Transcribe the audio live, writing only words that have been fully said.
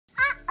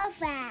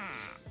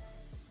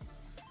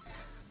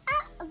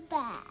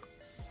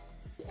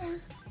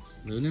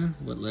Luna,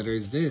 what letter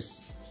is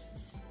this?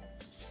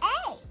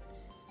 A.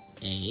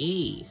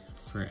 A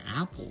for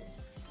apple.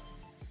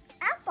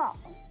 Apple.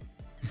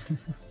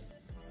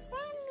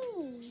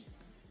 Sammy.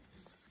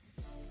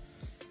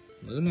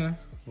 Luna,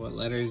 what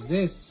letter is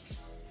this?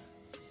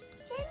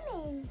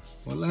 Sammy.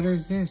 What letter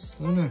is this?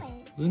 Luna,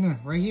 Luna,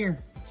 right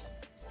here.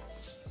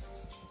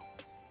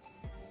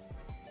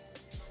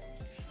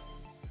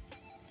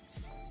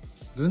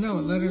 Luna,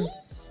 what letter?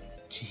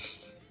 G.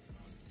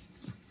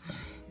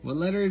 What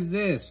letter is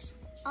this?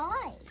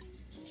 I.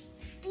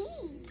 B.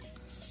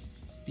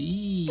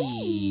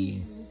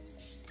 B.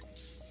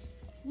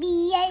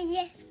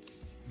 B.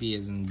 B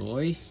as in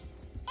boy.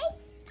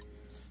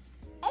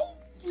 8.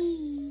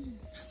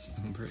 That's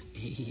number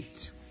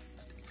 8.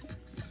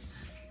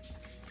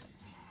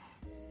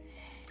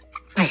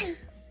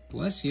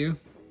 Bless you.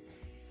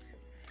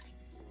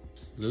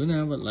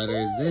 Luna, what letter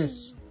is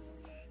this?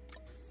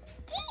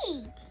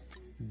 D.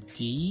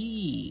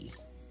 D.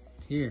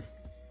 Here.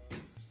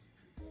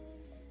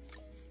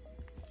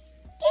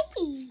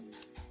 D.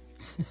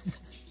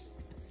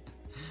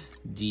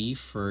 D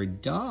for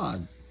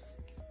dog.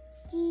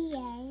 D.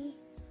 Dog.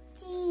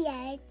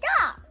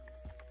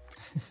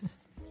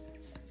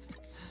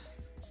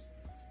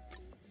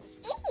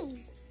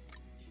 E.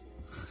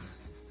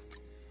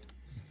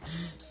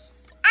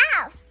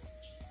 F.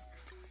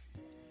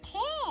 K.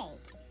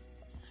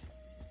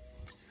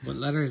 What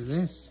letter is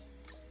this?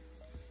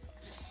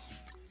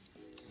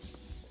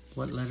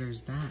 What letter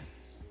is that?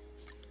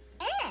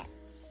 N.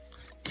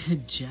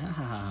 Good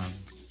job.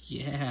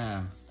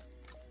 Yeah.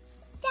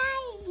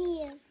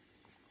 W.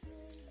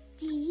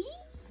 D.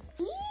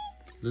 E.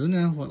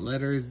 Luna, what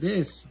letter is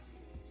this?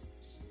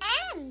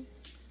 M.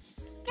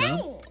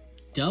 W.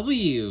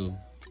 W.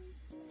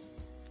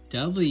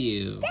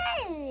 W. W.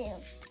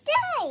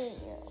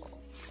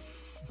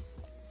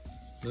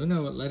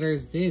 Luna, what letter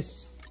is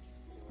this?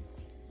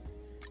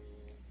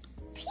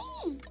 P.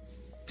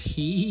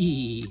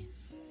 P.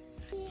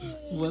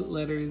 What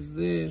letter is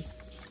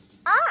this?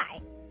 R.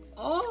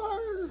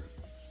 R.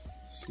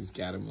 She's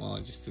got them all.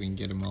 I just didn't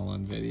get them all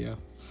on video.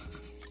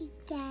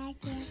 Got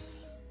it.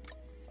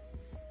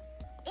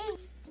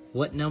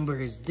 What number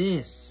is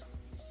this?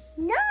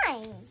 9.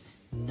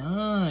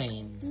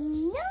 9.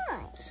 9.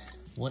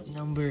 What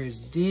number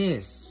is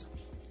this?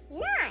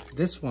 9.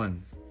 This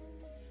one.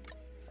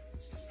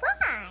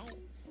 5.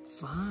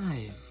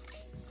 5.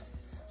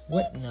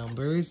 What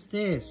number is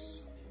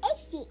this?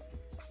 80.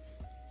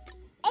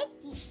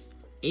 80.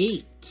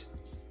 8.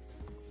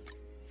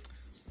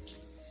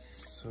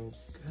 So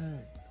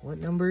good. What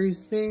number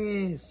is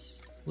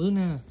this?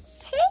 Luna.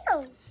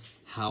 2.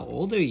 How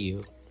old are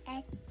you?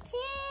 2.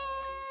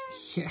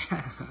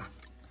 Yeah.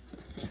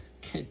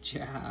 Good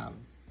job.